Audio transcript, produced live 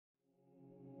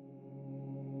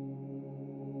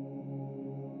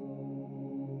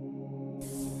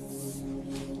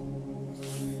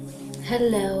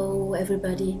Hello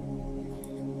everybody,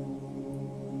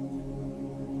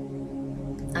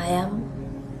 I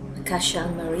am Akasha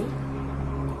Marie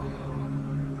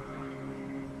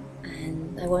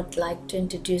and I would like to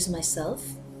introduce myself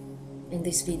in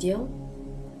this video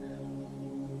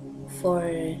for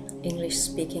English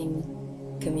speaking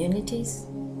communities.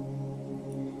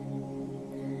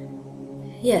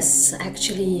 Yes,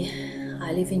 actually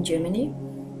I live in Germany,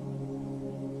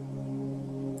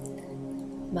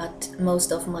 but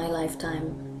most of my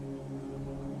lifetime,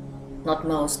 not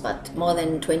most, but more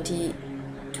than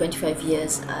 25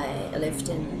 years I lived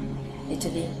in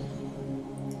Italy,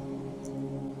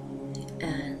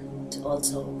 and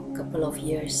also a couple of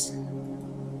years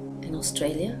in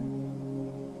Australia,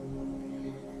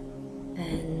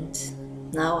 and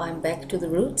now I'm back to the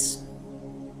roots,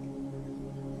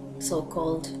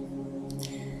 so-called,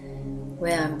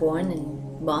 where I'm born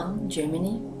in Bonn,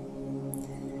 Germany.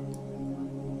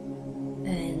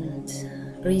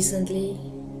 And recently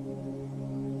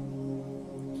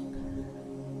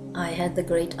I had the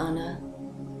great honor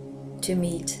to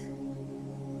meet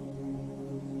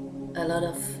a lot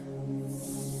of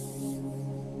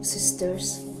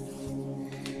sisters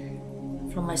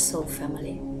from my soul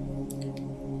family,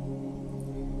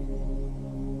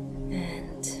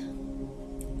 and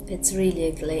it's really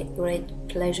a great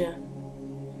pleasure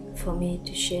for me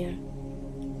to share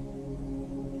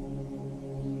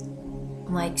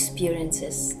my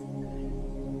experiences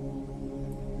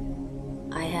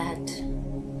I had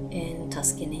in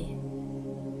Tuscany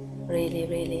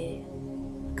really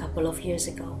a couple of years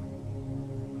ago.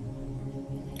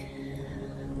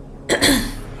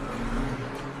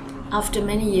 After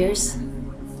many years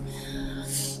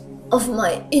of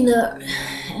my inner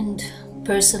and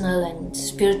personal and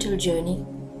spiritual journey,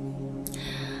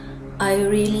 I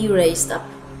really raised up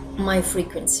my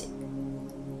frequency,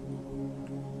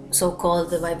 so-called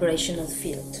the vibrational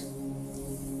field,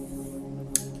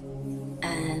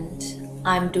 and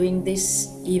I'm doing this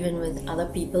even with other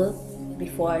people.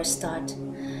 Before I start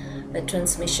the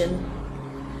transmission,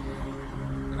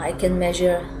 I can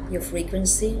measure your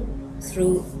frequency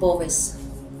through BOVIS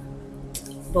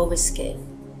scale.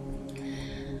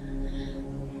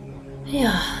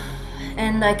 Yeah,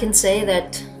 and I can say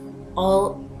that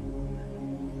all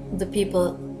the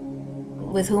people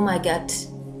with whom I got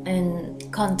in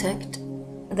contact,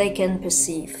 they can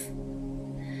perceive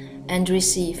and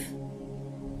receive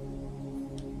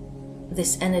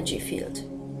this energy field.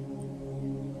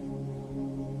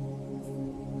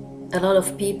 A lot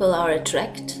of people are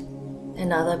attract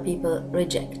and other people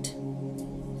reject,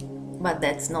 but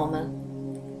that's normal,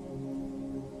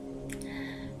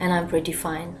 and I'm pretty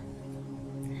fine.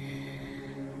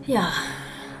 Yeah.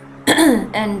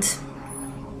 And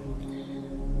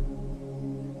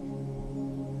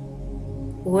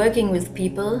working with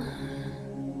people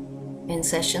in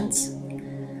sessions,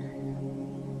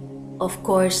 of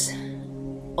course,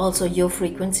 also your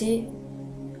frequency,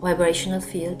 vibrational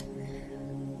field,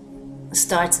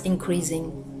 starts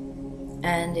increasing,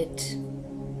 and it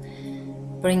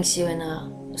brings you in a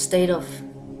state of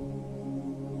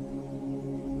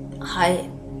high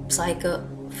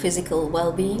psychophysical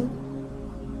well-being,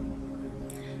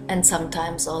 and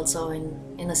sometimes also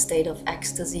in a state of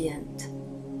ecstasy and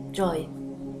joy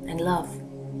and love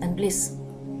and bliss.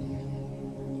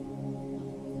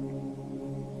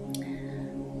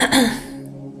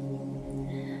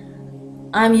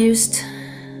 I'm used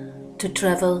to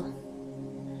travel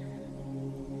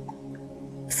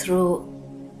through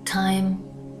time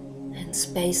and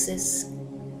spaces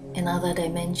in other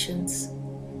dimensions,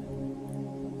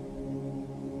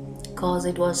 because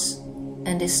it was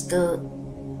and is still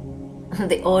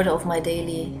the order of my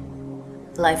daily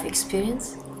life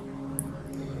experience.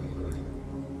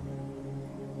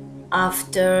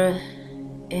 After,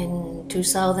 in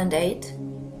 2008,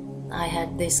 I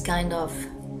had this kind of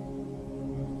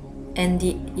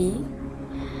NDE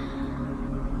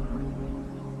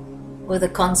with a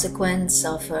consequence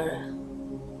of a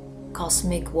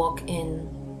cosmic walk-in,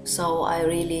 so I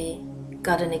really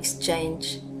got an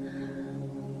exchange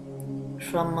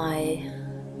from my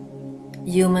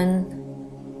human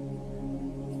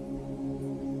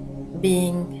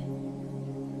being.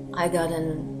 I got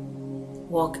an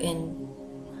walk-in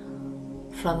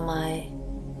from my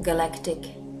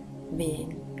galactic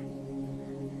being,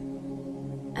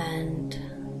 and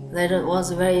that was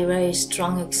a very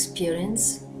strong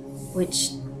experience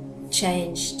which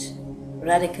changed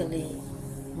radically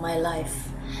my life,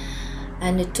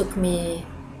 and it took me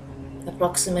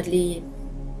approximately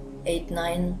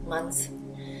 8-9 months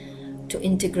to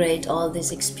integrate all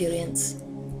this experience.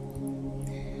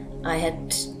 I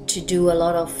had to do a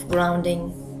lot of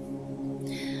grounding,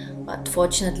 but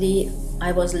fortunately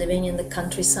I was living in the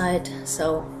countryside,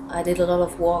 so I did a lot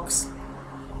of walks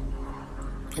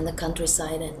in the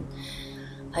countryside and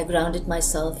I grounded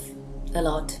myself a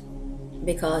lot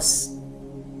because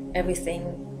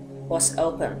everything was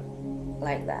open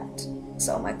like that.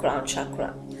 So my crown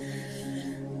chakra.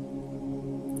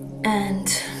 And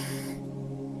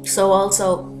so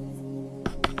also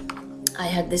I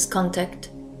had this contact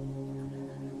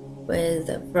with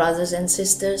brothers and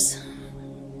sisters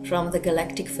from the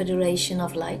Galactic Federation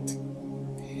of Light.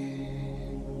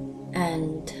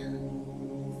 And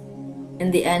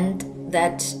in the end,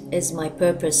 that is my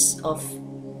purpose of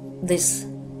this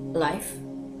life.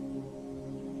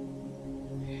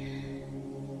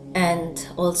 And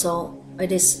also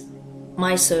it is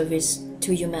my service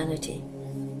to humanity.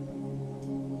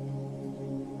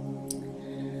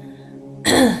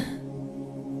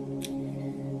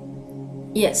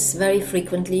 Yes, very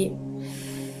frequently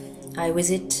I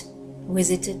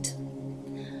visited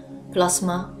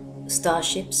plasma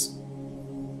starships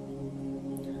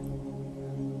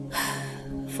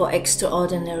for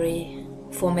extraordinary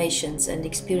formations and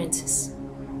experiences.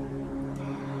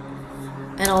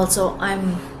 And also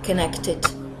I'm connected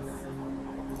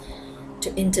to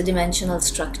interdimensional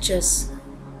structures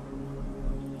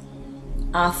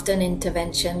after an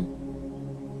intervention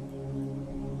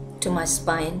to my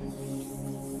spine,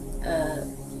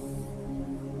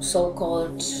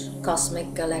 so-called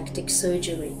cosmic galactic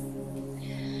surgery.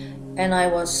 And I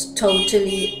was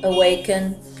totally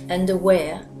awakened and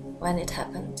aware when it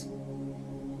happened,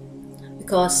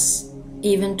 because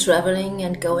even traveling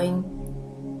and going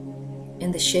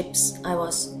in the ships, I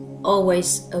was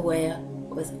always aware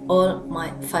with all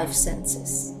my 5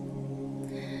 senses.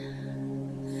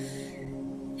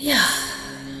 Yeah.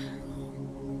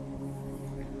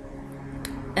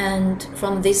 And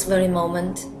from this very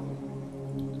moment,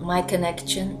 my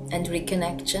connection and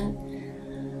reconnection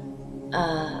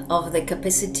of the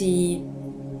capacity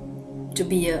to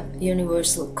be a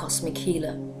universal cosmic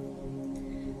healer.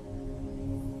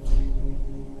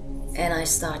 And I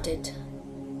started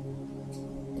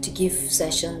to give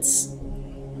sessions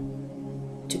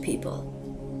to people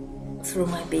through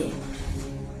my being,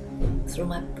 through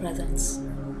my presence.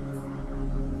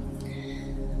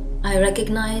 I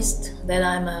recognized that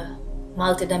I'm a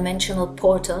multidimensional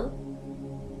portal,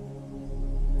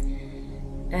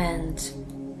 and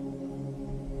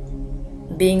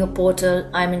being a portal,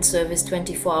 I'm in service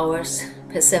 24 hours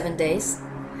per 7 days,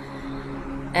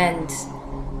 and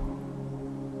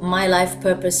my life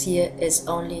purpose here is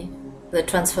only the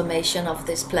transformation of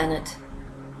this planet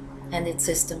and its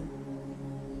system.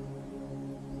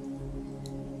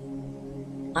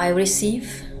 I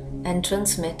receive and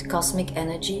transmit cosmic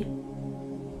energy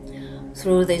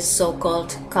through these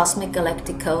so-called cosmic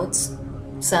galactic codes,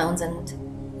 sounds and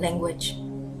language.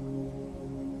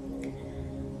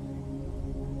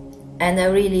 And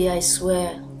I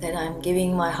swear that I'm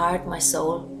giving my heart, my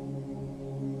soul,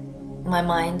 my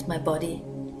mind, my body,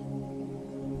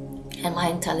 and my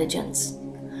intelligence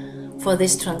for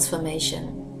this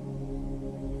transformation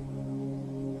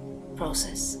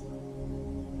process.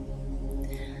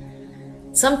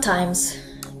 Sometimes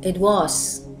it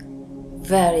was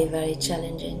very, very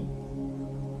challenging,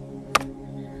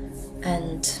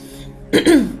 and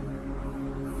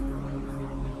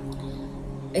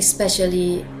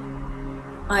especially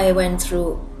I went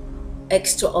through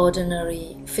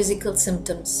extraordinary physical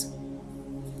symptoms,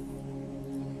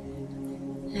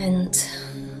 and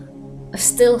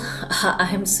still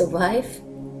I'm survived.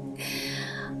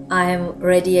 I'm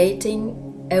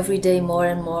radiating every day more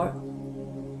and more,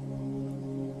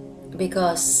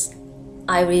 because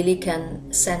I really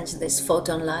can sense this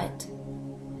photon light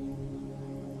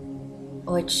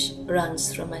which runs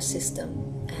through my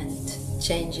system and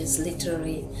changes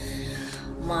literally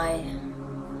my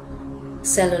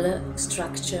cellular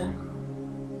structure,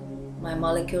 my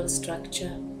molecule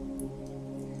structure,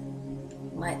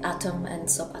 my atom and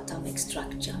subatomic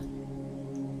structure.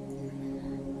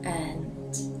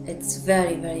 And it's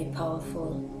very, very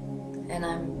powerful, and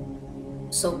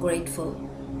I'm so grateful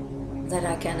that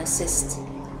I can assist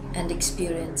and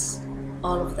experience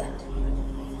all of that.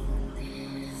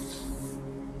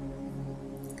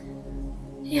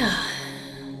 Yeah.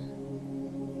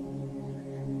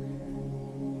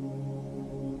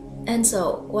 And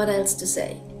so, what else to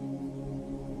say?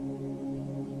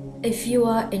 If you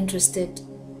are interested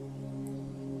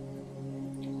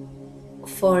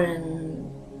for a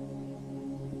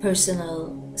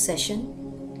personal session,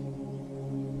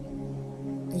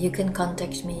 you can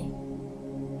contact me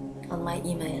on my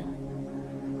email.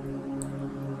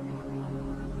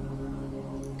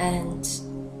 And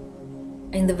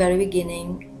in the very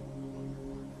beginning,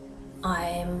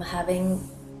 I'm having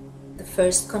the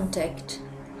first contact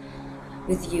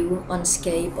with you on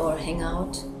Skype or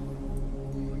Hangout,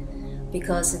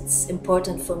 because it's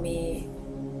important for me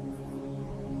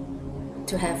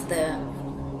to have the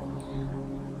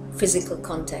physical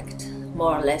contact,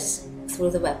 more or less, through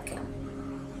the webcam.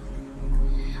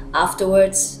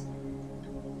 Afterwards,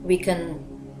 we can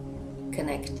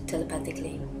connect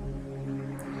telepathically,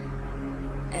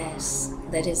 as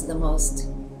that is the most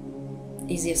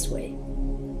easiest way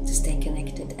to stay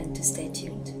connected and to stay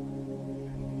tuned.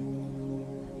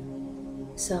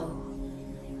 So,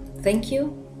 thank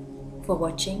you for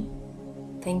watching,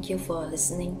 thank you for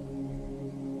listening,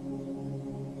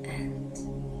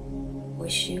 and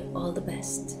wish you all the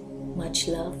best. Much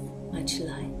love, much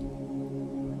light,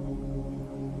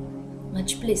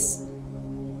 much bliss.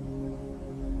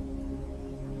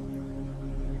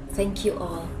 Thank you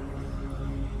all.